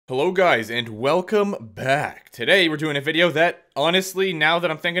Hello guys, and welcome back. Today we're doing a video that, honestly, now that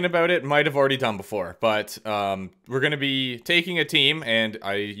I'm thinking about it, might have already done before. But we're going to be taking a team, and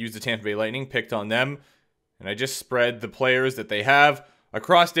I used the Tampa Bay Lightning, picked on them, and I just spread the players that they have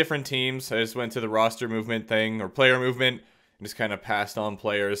across different teams. I just went to the roster movement thing, or player movement, and just kind of passed on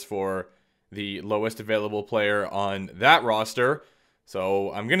players for the lowest available player on that roster.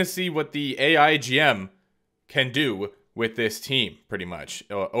 So I'm going to see what the AI GM can do with this team, pretty much,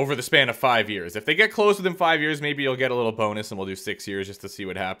 over the span of 5 years. If they get close within 5 years, maybe you'll get a little bonus, and we'll do 6 years just to see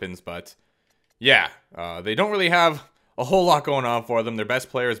what happens. But, yeah, they don't really have a whole lot going on for them. Their best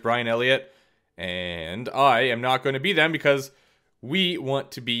player is Brian Elliott, and I am not going to be them because we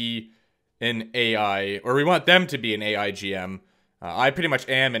want to be an AI, or we want them to be an AI GM. I pretty much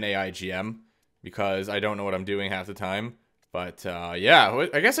am an AI GM because I don't know what I'm doing half the time. But, yeah,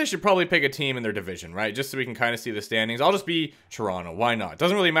 I guess I should probably pick a team in their division, right? Just so we can kind of see the standings. I'll just be Toronto. Why not?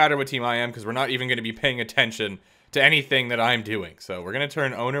 Doesn't really matter what team I am because we're not even going to be paying attention to anything that I'm doing. So we're going to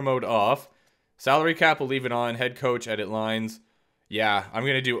turn owner mode off. Salary cap, we'll leave it on. Head coach, edit lines. Yeah, I'm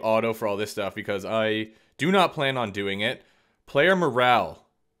going to do auto for all this stuff because I do not plan on doing it. Player morale.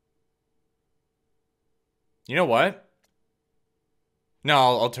 You know what? No,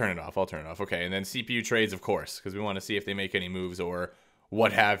 I'll turn it off. I'll turn it off. Okay, and then CPU trades, of course, because we want to see if they make any moves or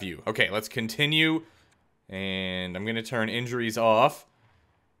what have you. Okay, let's continue. And I'm going to turn injuries off.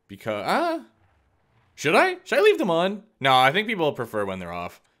 Because, should I? Should I leave them on? No, I think people prefer when they're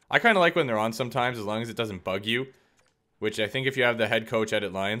off. I kind of like when they're on sometimes, as long as it doesn't bug you. Which I think if you have the head coach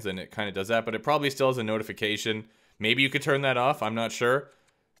edit lines, then it kind of does that. But it probably still has a notification. Maybe you could turn that off. I'm not sure.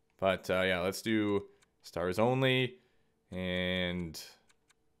 But, yeah, let's do stars only. And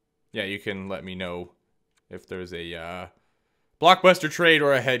yeah, you can let me know if there's a blockbuster trade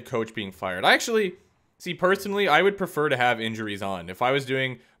or a head coach being fired. I actually, see, personally, I would prefer to have injuries on. If I was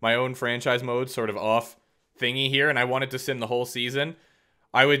doing my own franchise mode sort of off thingy here and I wanted to sim the whole season,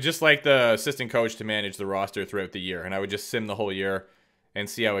 I would just like the assistant coach to manage the roster throughout the year. And I would just sim the whole year and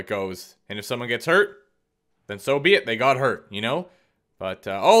see how it goes. And if someone gets hurt, then so be it. They got hurt, you know? But,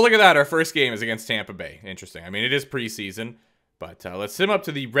 oh, look at that. Our first game is against Tampa Bay. Interesting. I mean, it is preseason. But let's sim up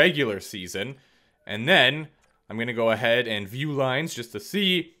to the regular season. And then I'm going to go ahead and view lines just to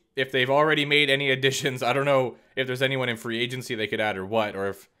see if they've already made any additions. I don't know if there's anyone in free agency they could add or what, or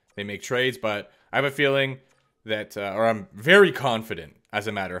if they make trades. But I have a feeling that, or I'm very confident, as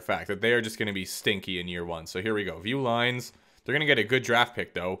a matter of fact, that they are just going to be stinky in year one. So here we go. View lines. They're going to get a good draft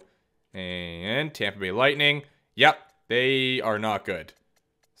pick, though. And Tampa Bay Lightning. Yep. They are not good.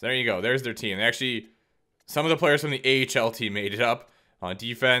 So there you go. There's their team. They actually, some of the players from the AHL team made it up on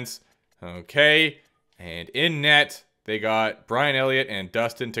defense. Okay. And in net, they got Brian Elliott and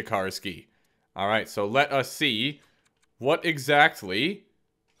Dustin Tokarski. All right. So let us see what exactly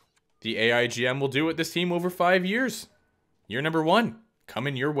the AIGM will do with this team over 5 years. Year number 1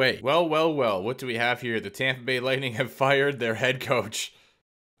 coming your way. Well, well, well. What do we have here? The Tampa Bay Lightning have fired their head coach.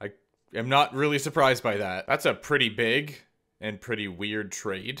 I'm not really surprised by that. That's a pretty big and pretty weird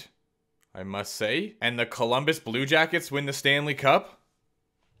trade, I must say. And the Columbus Blue Jackets win the Stanley Cup?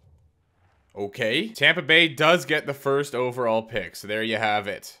 Okay. Tampa Bay does get the first overall pick, so there you have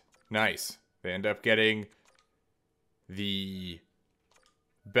it. Nice. They end up getting the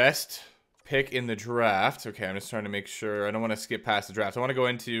best pick in the draft. Okay, I'm just trying to make sure. I don't want to skip past the draft. I want to go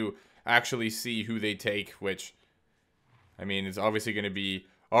into actually see who they take, which, I mean, it's obviously going to be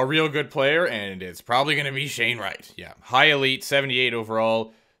a real good player, and it's probably going to be Shane Wright. Yeah, high elite, 78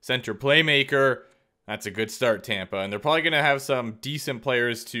 overall, center playmaker. That's a good start, Tampa. And they're probably going to have some decent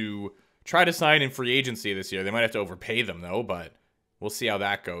players to try to sign in free agency this year. They might have to overpay them, though, but we'll see how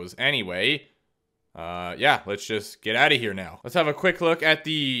that goes. Anyway, yeah, let's just get out of here now. Let's have a quick look at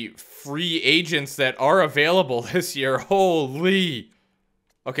the free agents that are available this year. Holy.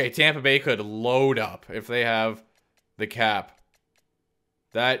 Okay, Tampa Bay could load up if they have the cap.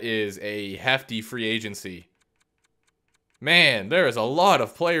 That is a hefty free agency. Man, there is a lot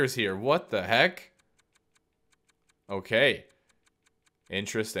of players here. What the heck? Okay.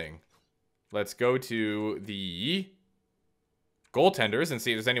 Interesting. Let's go to the goaltenders and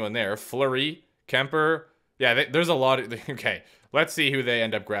see if there's anyone there. Fleury, Kemper. Yeah, there's a lot of... Okay, let's see who they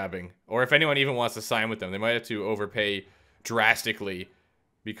end up grabbing. Or if anyone even wants to sign with them. They might have to overpay drastically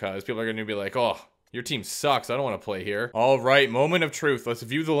because people are going to be like, oh, your team sucks. I don't want to play here. All right, moment of truth. Let's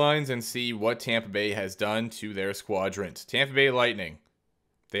view the lines and see what Tampa Bay has done to their quadrant. Tampa Bay Lightning.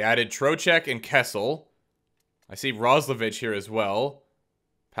 They added Trocheck and Kessel. I see Roslovich here as well.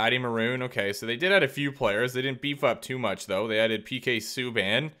 Patty Maroon. Okay, so they did add a few players. They didn't beef up too much, though. They added PK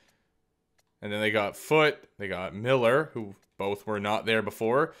Subban. And then they got Foote. They got Miller, who both were not there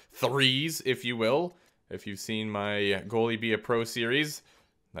before. Threes, if you will. If you've seen my Goalie Be a Pro series,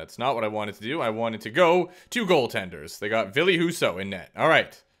 that's not what I wanted to do. I wanted to go to goaltenders. They got Ville Husso in net. All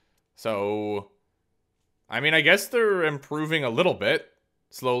right. So, I mean, I guess they're improving a little bit.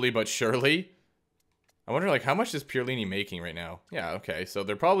 Slowly but surely. I wonder, like, how much is Pierlini making right now? Yeah, okay. So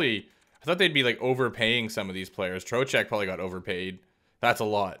they're probably... I thought they'd be, like, overpaying some of these players. Trocheck probably got overpaid. That's a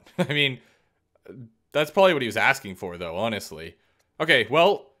lot. I mean, that's probably what he was asking for, though, honestly. Okay,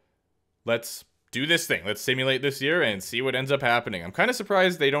 well, let's do this thing. Let's simulate this year and see what ends up happening. I'm kind of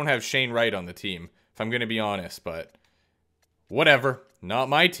surprised they don't have Shane Wright on the team, if I'm going to be honest, but whatever. Not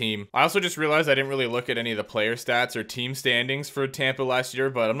my team. I also just realized I didn't really look at any of the player stats or team standings for Tampa last year,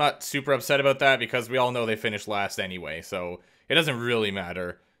 but I'm not super upset about that because we all know they finished last anyway, so it doesn't really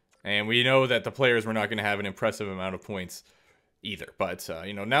matter. And we know that the players were not going to have an impressive amount of points either. But,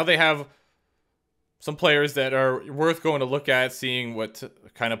 you know, now they have some players that are worth going to look at, seeing what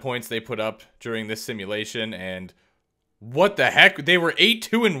kind of points they put up during this simulation. And what the heck? They were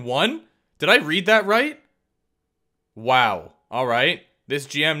 8-2-1? Did I read that right? Wow. All right. This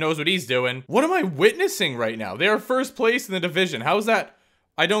GM knows what he's doing. What am I witnessing right now? They are first place in the division. How is that?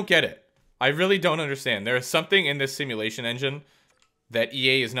 I don't get it. I really don't understand. There is something in this simulation engine that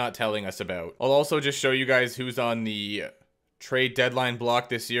EA is not telling us about. I'll also just show you guys who's on the trade deadline block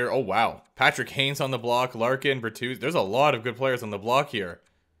this year. Oh, wow. Patrick Haynes on the block, Larkin, Bertuzzi. There's a lot of good players on the block here.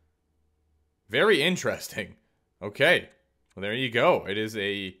 Very interesting. Okay. Well, there you go. It is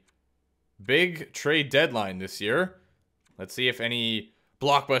a big trade deadline this year. Let's see if any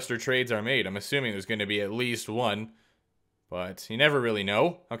blockbuster trades are made. I'm assuming there's going to be at least one, but you never really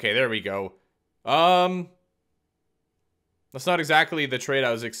know. Okay, there we go. That's not exactly the trade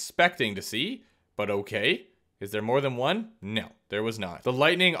I was expecting to see, but okay. Is there more than one? No, there was not. The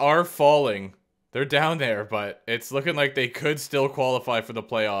Lightning are falling. They're down there, but it's looking like they could still qualify for the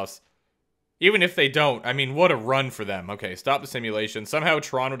playoffs. Even if they don't, I mean, what a run for them. Okay, stop the simulation. Somehow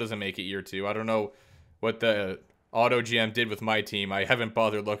Toronto doesn't make it year 2. I don't know what the auto GM did with my team. I haven't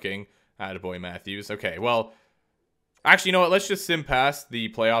bothered looking. Attaboy Matthews. Okay, well, actually, you know what? Let's just sim past the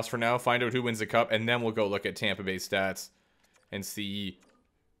playoffs for now, find out who wins the cup, and then we'll go look at Tampa Bay stats and see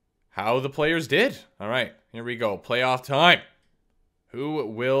how the players did. All right, here we go. Playoff time. Who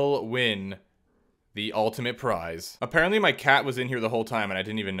will win the ultimate prize? Apparently my cat was in here the whole time and I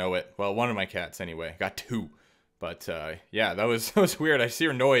didn't even know it. Well, one of my cats anyway. Got 2. But yeah, that was weird. I see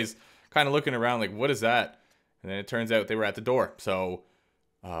her noise, kind of looking around like, what is that? And then it turns out they were at the door. So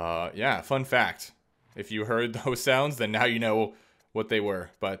yeah, fun fact. If you heard those sounds, then now you know what they were.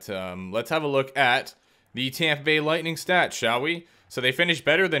 But let's have a look at the Tampa Bay Lightning stats, shall we? So they finished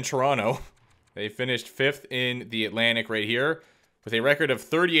better than Toronto. They finished 5th in the Atlantic right here with a record of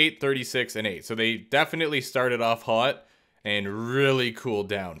 38, 36, and 8. So they definitely started off hot and really cooled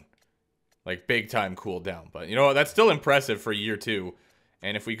down. Like, big time cooled down. But, you know what? That's still impressive for year 2.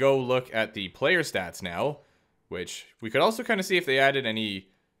 And if we go look at the player stats now, which we could also kind of see if they added any...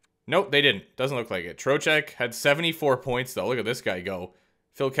 Nope, they didn't. Doesn't look like it. Trocheck had 74 points, though. Look at this guy go.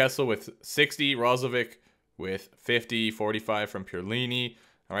 Phil Kessel with 60, Roslovic with 50, 45 from Pierlini.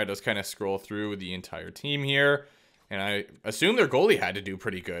 All right, let's kind of scroll through the entire team here. And I assume their goalie had to do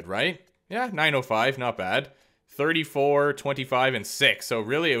pretty good, right? Yeah, 905, not bad. 34, 25, and 6. So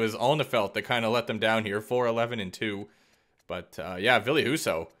really, it was Alnefelt that kind of let them down here. 4, 11, and 2. But yeah, Ville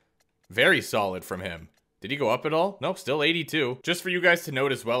Husso, very solid from him. Did he go up at all? Nope, still 82. Just for you guys to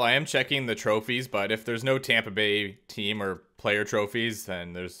note as well, I am checking the trophies, but if there's no Tampa Bay team or player trophies,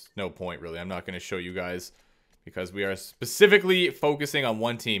 then there's no point, really. I'm not going to show you guys because we are specifically focusing on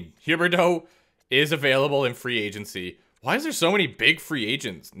one team. Huberdeau is available in free agency. Why is there so many big free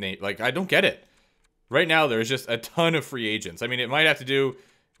agents, Nate? Like, I don't get it. Right now, there's just a ton of free agents. I mean, it might have to do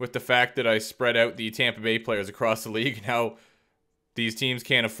with the fact that I spread out the Tampa Bay players across the league and how these teams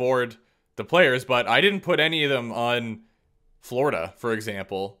can't afford the players, but I didn't put any of them on Florida, for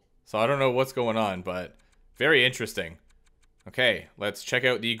example. So I don't know what's going on, but very interesting. Okay, let's check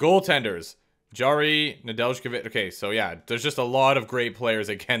out the goaltenders. Jari, Nedeljkovic. Okay, so yeah, there's just a lot of great players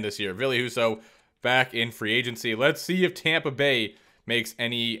again this year. Ville Husso back in free agency. Let's see if Tampa Bay makes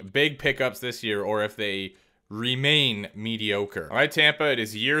any big pickups this year or if they remain mediocre. All right, Tampa, it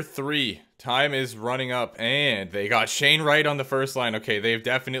is year 3. Time is running up, and they got Shane Wright on the first line. Okay, they've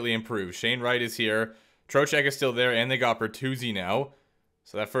definitely improved. Shane Wright is here. Trocheck is still there, and they got Bertuzzi now.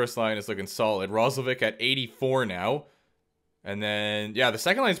 So that first line is looking solid. Roslovic at 84 now. And then, yeah, the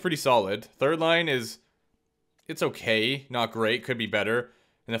second line is pretty solid. Third line is, it's okay. Not great. Could be better.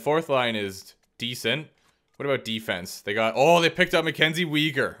 And the fourth line is decent. What about defense? They got, oh, they picked up Mackenzie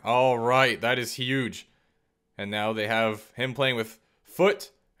Weegar. All right, that is huge. And now they have him playing with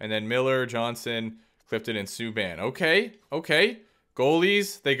Foot, and then Miller, Johnson, Clifton, and Subban. Okay, okay.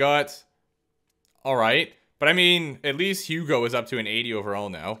 Goalies, they got all right. But I mean, at least Hugo is up to an 80 overall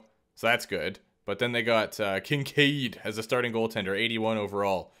now. So that's good. But then they got Kincaid as a starting goaltender, 81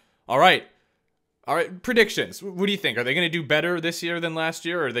 overall. All right. All right, predictions. What do you think? Are they going to do better this year than last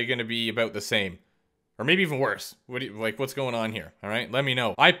year, or are they going to be about the same? Or maybe even worse? What's going on here? All right, let me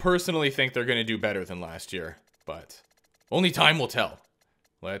know. I personally think they're going to do better than last year, but only time will tell.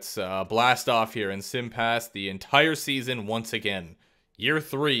 Let's blast off here and sim past the entire season once again. Year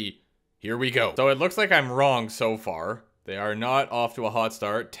 3, here we go. So it looks like I'm wrong so far. They are not off to a hot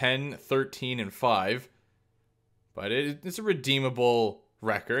start, 10, 13, and 5. But it's a redeemable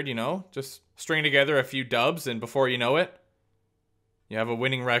record, you know? Just string together a few dubs, and before you know it, you have a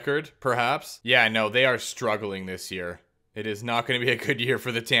winning record, perhaps. Yeah, no, they are struggling this year. It is not going to be a good year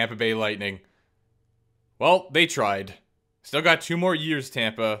for the Tampa Bay Lightning. Well, they tried. Still got 2 more years,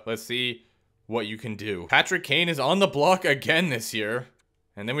 Tampa. Let's see what you can do. Patrick Kane is on the block again this year.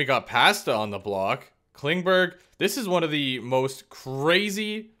 And then we got Pasta on the block. Klingberg. This is one of the most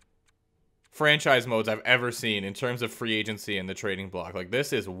crazy franchise modes I've ever seen in terms of free agency and the trading block. Like,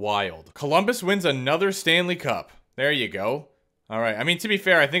 this is wild. Columbus wins another Stanley Cup. There you go. All right. I mean, to be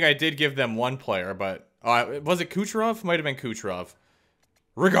fair, I think I did give them 1 player, but was it Kucherov? Might have been Kucherov.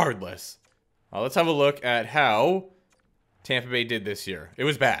 Regardless. Let's have a look at how Tampa Bay did this year. It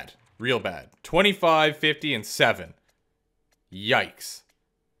was bad. Real bad. 25, 50, and 7. Yikes.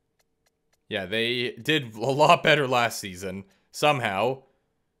 Yeah, they did a lot better last season. Somehow.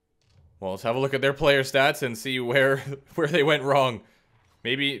 Well, let's have a look at their player stats and see where they went wrong.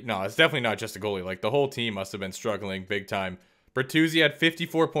 Maybe, no, it's definitely not just a goalie. Like, the whole team must have been struggling big time. Bertuzzi had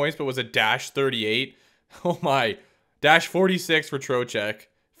 54 points, but was a -38. Oh my. -46 for Trocheck.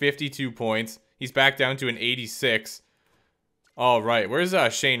 52 points. He's back down to an 86. All right, where's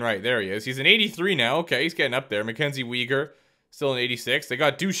Shane Wright? There he is. He's an 83 now. Okay, he's getting up there. Mackenzie Weegar, still an 86. They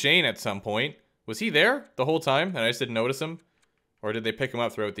got Duchesne at some point. Was he there the whole time and I just didn't notice him? Or did they pick him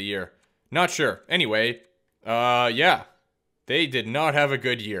up throughout the year? Not sure. Anyway, yeah. They did not have a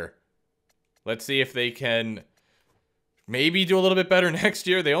good year. Let's see if they can maybe do a little bit better next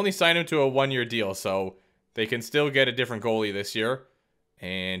year. They only signed him to a 1-year deal, so they can still get a different goalie this year.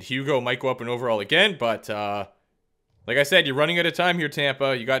 And Hugo might go up in overall again, but like I said, you're running out of time here,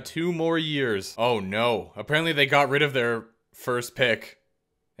 Tampa. You got 2 more years. Oh no. Apparently they got rid of their first pick.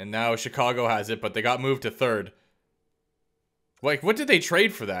 And now Chicago has it, but they got moved to 3rd. Like, what did they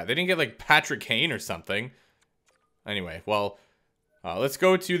trade for that? They didn't get, like, Patrick Kane or something. Anyway, well, let's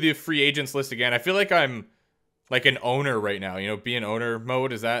go to the free agents list again. I feel like I'm, like, an owner right now. You know, be an owner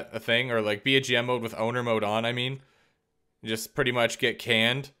mode, is that a thing? Or, like, be a GM mode with owner mode on, I mean. Just pretty much get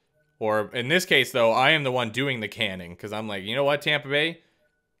canned. Or, in this case, though, I am the one doing the canning. Because I'm like, you know what, Tampa Bay?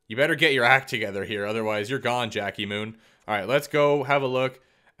 You better get your act together here. Otherwise, you're gone, Jackie Moon. All right, let's go have a look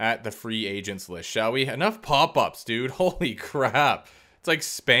at the free agents list, shall we? Enough pop-ups, dude. Holy crap. It's like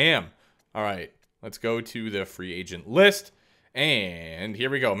spam. All right, let's go to the free agent list. And here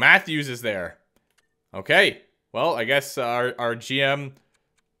we go. Matthews is there. Okay. Well, I guess our GM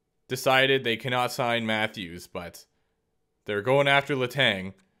decided they cannot sign Matthews, but they're going after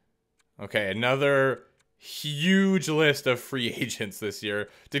Letang. Okay, another huge list of free agents this year.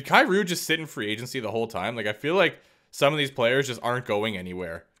 Did Kyrou just sit in free agency the whole time? Like, I feel like some of these players just aren't going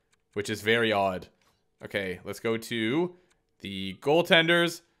anywhere, which is very odd. Okay, let's go to the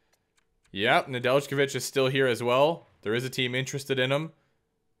goaltenders. Yeah, Nedeljkovic is still here as well. There is a team interested in him.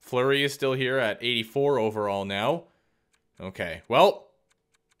 Fleury is still here at 84 overall now. Okay, well,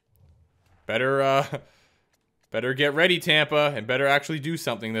 better get ready, Tampa, and better actually do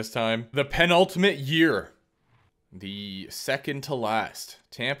something this time. The penultimate year. The second to last.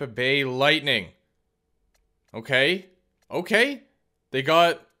 Tampa Bay Lightning. Okay. Okay. They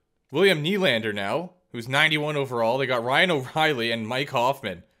got William Nylander now, who's 91 overall. They got Ryan O'Reilly and Mike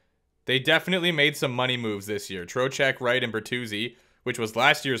Hoffman. They definitely made some money moves this year. Trocheck, Wright, and Bertuzzi, which was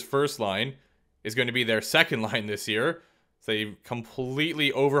last year's first line, is going to be their second line this year. So they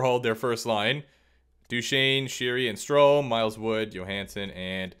completely overhauled their first line. Duchesne, Sheary, and Strome, Miles Wood, Johansson,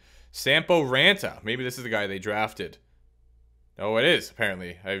 and Sampo Ranta. Maybe this is the guy they drafted. Oh, it is,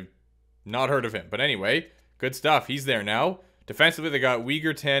 apparently. I've not heard of him. But anyway, good stuff. He's there now. Defensively, they got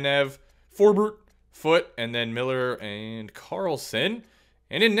Weegar, Tanev, Forbert, Foot, and then Miller and Carlson.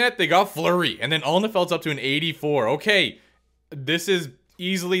 And in net, they got Fleury. And then Alnefeld's up to an 84. Okay, this is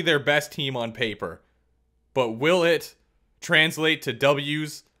easily their best team on paper. But will it translate to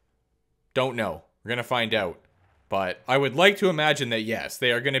W's? Don't know. We're going to find out. But I would like to imagine that, yes,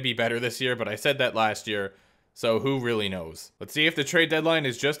 they are going to be better this year. But I said that last year. So who really knows? Let's see if the trade deadline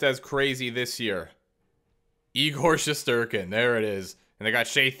is just as crazy this year. Igor Shesterkin, there it is. And they got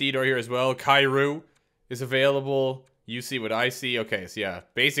Shea Theodore here as well. Kyrou is available. You see what I see. Okay, so yeah,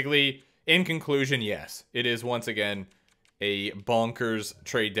 basically, in conclusion, yes, it is once again a bonkers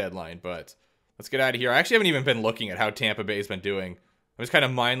trade deadline. But let's get out of here. I actually haven't even been looking at how Tampa Bay's been doing. I'm just kind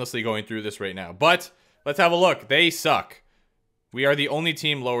of mindlessly going through this right now. But let's have a look. They suck. We are the only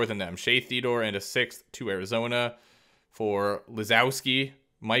team lower than them. Shea Theodore and a 6th to Arizona for Lizowski,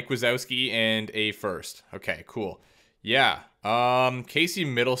 Mike Wazowski, and a 1st. Okay, cool. Yeah. Casey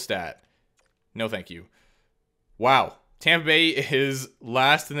Middlestat. No, thank you. Wow. Tampa Bay is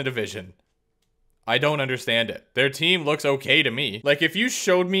last in the division. I don't understand it. Their team looks okay to me. Like, if you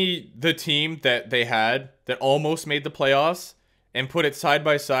showed me the team that they had that almost made the playoffs and put it side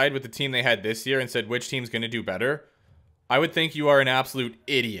by side with the team they had this year and said which team's going to do better, I would think you are an absolute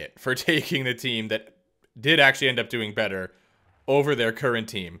idiot for taking the team that did actually end up doing better over their current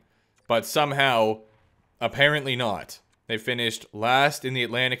team. But somehow, apparently not. They finished last in the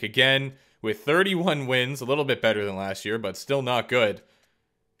Atlantic again with 31 wins, a little bit better than last year, but still not good.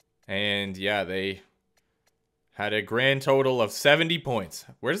 And yeah, they had a grand total of 70 points.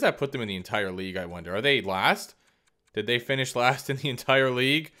 Where does that put them in the entire league, I wonder? Are they last? Did they finish last in the entire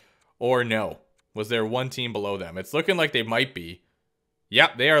league? Or no? Was there one team below them? It's looking like they might be.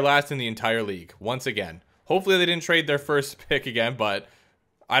 Yep, they are last in the entire league, once again. Hopefully they didn't trade their first pick again, but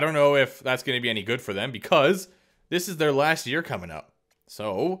I don't know if that's going to be any good for them because this is their last year coming up.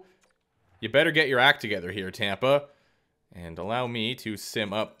 So, you better get your act together here, Tampa. And allow me to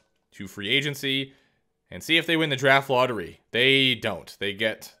sim up to free agency and see if they win the draft lottery. They don't. They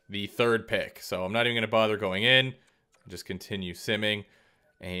get the 3rd pick. So I'm not even going to bother going in. I'll just continue simming.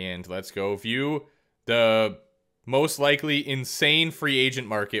 And let's go view the most likely insane free agent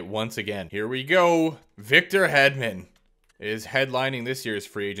market once again. Here we go. Victor Hedman is headlining this year's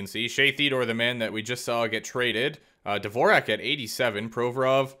free agency. Shea Theodore, the man that we just saw get traded. Dvorak at 87.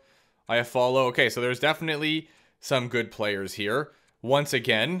 Provorov, Iafallo. Okay, so there's definitely some good players here once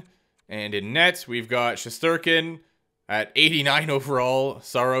again. And in net, we've got Shesterkin at 89 overall.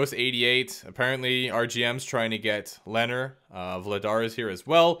 Saros, 88. Apparently, our GM's trying to get Leonard. Vladar is here as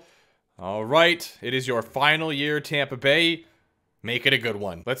well. All right, it is your final year, Tampa Bay. Make it a good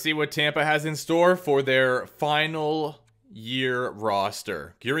one. Let's see what Tampa has in store for their final year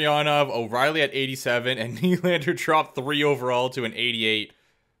roster. Gurionov, O'Reilly at 87, and Nylander dropped 3 overall to an 88.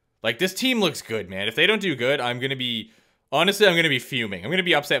 Like, this team looks good, man. If they don't do good, I'm going to be... Honestly, I'm going to be fuming. I'm going to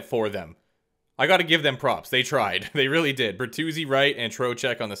be upset for them. I got to give them props. They tried. They really did. Bertuzzi right and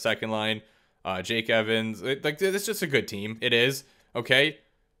Trocheck on the second line. Jake Evans. It's just a good team. It is. Okay?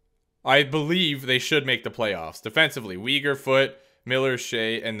 I believe they should make the playoffs. Defensively, Weegar, Foote, Miller,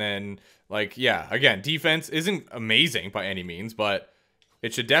 Shea, and then, like, yeah. Again, defense isn't amazing by any means, but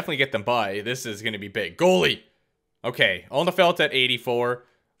it should definitely get them by. This is going to be big. Goalie! Okay, Alnefelt at 84.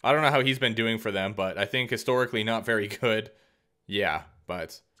 I don't know how he's been doing for them, but I think historically not very good. Yeah,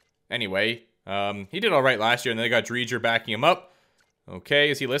 but anyway, he did all right last year, and then they got Dreger backing him up. Okay,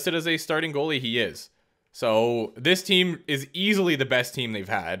 is he listed as a starting goalie? He is. So this team is easily the best team they've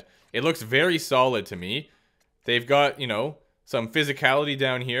had. It looks very solid to me. They've got, you know, some physicality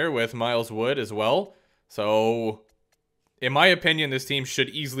down here with Miles Wood as well. So, in my opinion, this team should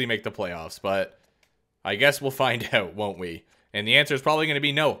easily make the playoffs, but I guess we'll find out, won't we? And the answer is probably going to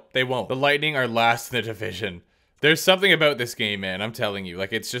be no, they won't. The Lightning are last in the division. There's something about this game, man, I'm telling you.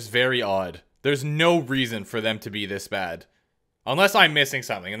 Like, it's just very odd. There's no reason for them to be this bad. Unless I'm missing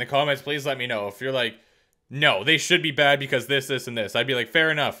something. In the comments, please let me know. If you're like, no, they should be bad because this, and this. I'd be like, fair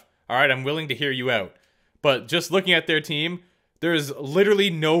enough. All right, I'm willing to hear you out. But just looking at their team, there's literally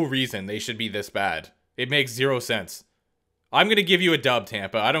no reason they should be this bad. It makes 0 sense. I'm going to give you a dub,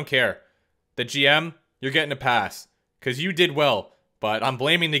 Tampa. I don't care. The GM, you're getting a pass. Because you did well, but I'm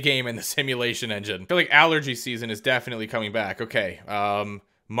blaming the game and the simulation engine. I feel like allergy season is definitely coming back. Okay,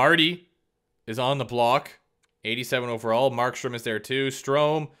 Marty is on the block. 87 overall. Markstrom is there too.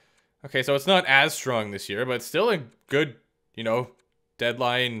 Strome. Okay, so it's not as strong this year, but it's still a good, you know,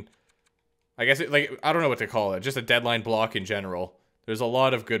 deadline. I guess, I don't know what to call it. Just a deadline block in general. There's a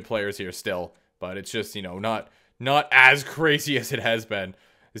lot of good players here still, but it's just, you know, not as crazy as it has been.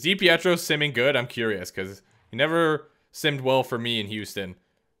 Is DiPietro simming good? I'm curious, because he never simmed well for me in Houston.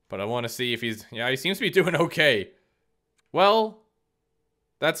 But I want to see if he's... Yeah, he seems to be doing okay. Well,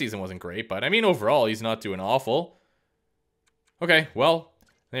 that season wasn't great, but I mean, overall, he's not doing awful. Okay, well,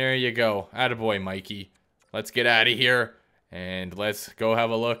 there you go. Attaboy, Mikey. Let's get out of here, and let's go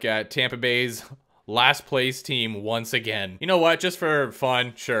have a look at Tampa Bay's last place team once again. You know what? Just for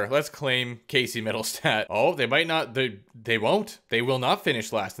fun, sure, let's claim Casey Middlestat. Oh, they might not, they won't. They will not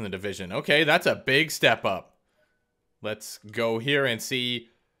finish last in the division. Okay, that's a big step up. Let's go here and see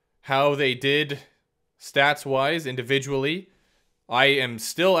how they did stats-wise individually. I am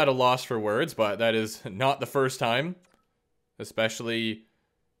still at a loss for words, but that is not the first time. Especially,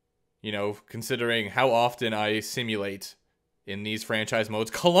 you know, considering how often I simulate in these franchise modes.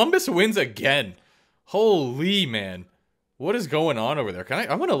 Columbus wins again. Holy man. What is going on over there?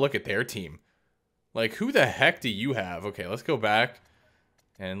 I want to look at their team. Like, who the heck do you have? Okay, let's go back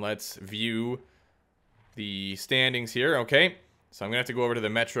and let's view the standings here. Okay, so I'm going to have to go over to the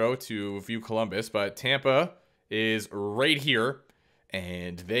Metro to view Columbus, but Tampa is right here,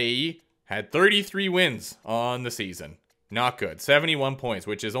 and they had 33 wins on the season. Not good. 71 points,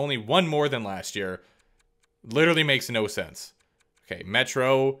 which is only one more than last year. Literally makes no sense. Okay,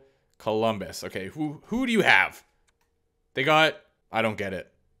 Metro, Columbus. Okay, who do you have? They got... I don't get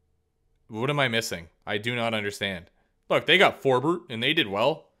it. What am I missing? I do not understand. Look, they got Forbert, and they did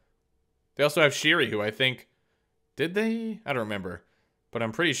well. They also have Sheary, who I think... Did they? I don't remember. But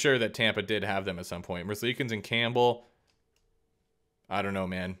I'm pretty sure that Tampa did have them at some point. Merzlikins and Campbell. I don't know,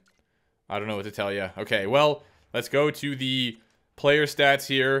 man. I don't know what to tell you. Okay, well, let's go to the player stats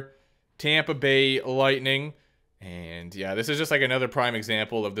here. Tampa Bay Lightning. And yeah, this is just like another prime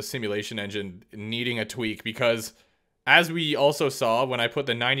example of the simulation engine needing a tweak. Because as we also saw when I put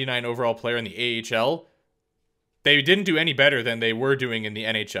the 99 overall player in the AHL, they didn't do any better than they were doing in the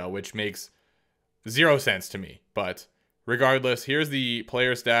NHL, which makes zero sense to me. But regardless, here's the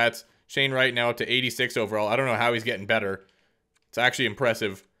player stats. Shane Wright now up to 86 overall. I don't know how he's getting better. It's actually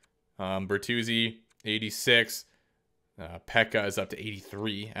impressive. Bertuzzi, 86. Pekka is up to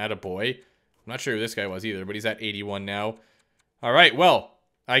 83. Attaboy. I'm not sure who this guy was either, but he's at 81 now. All right, well,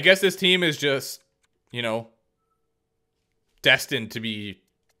 I guess this team is just, you know, destined to be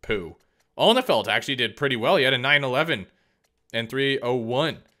poo. Alnefeld actually did pretty well. He had a 9-11 and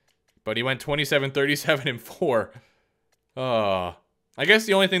 3-0-1. But he went 27, 37, and 4. I guess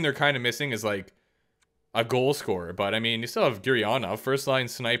the only thing they're kind of missing is, like, a goal scorer. But, I mean, you still have Gurianov. First-line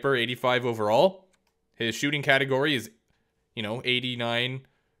sniper, 85 overall. His shooting category is, you know, 89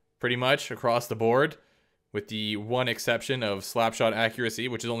 pretty much across the board. With the one exception of slap shot accuracy,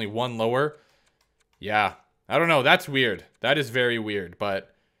 which is only one lower. Yeah, I don't know. That's weird. That is very weird.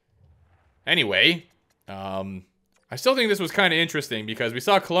 But anyway, I still think this was kind of interesting because we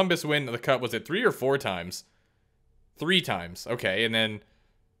saw Columbus win the Cup, was it 3 or 4 times? 3 times. Okay, and then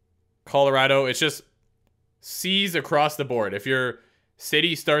Colorado, it's just C's across the board. If your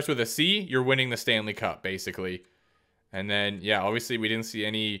city starts with a C, you're winning the Stanley Cup, basically. And then, yeah, obviously we didn't see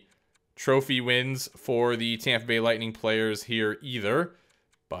any trophy wins for the Tampa Bay Lightning players here either.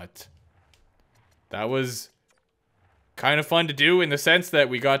 But that was kind of fun to do in the sense that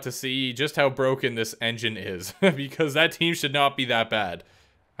we got to see just how broken this engine is. Because that team should not be that bad.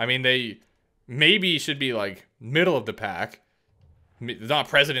 I mean, they maybe should be, like, middle of the pack. Not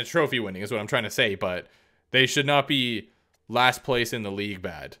President's Trophy winning is what I'm trying to say, but they should not be last place in the league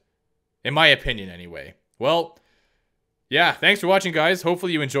bad. In my opinion, anyway. Well, yeah, thanks for watching, guys.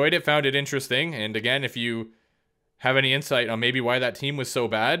 Hopefully you enjoyed it, found it interesting. And again, if you have any insight on maybe why that team was so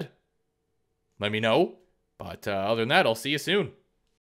bad, let me know. But other than that, I'll see you soon.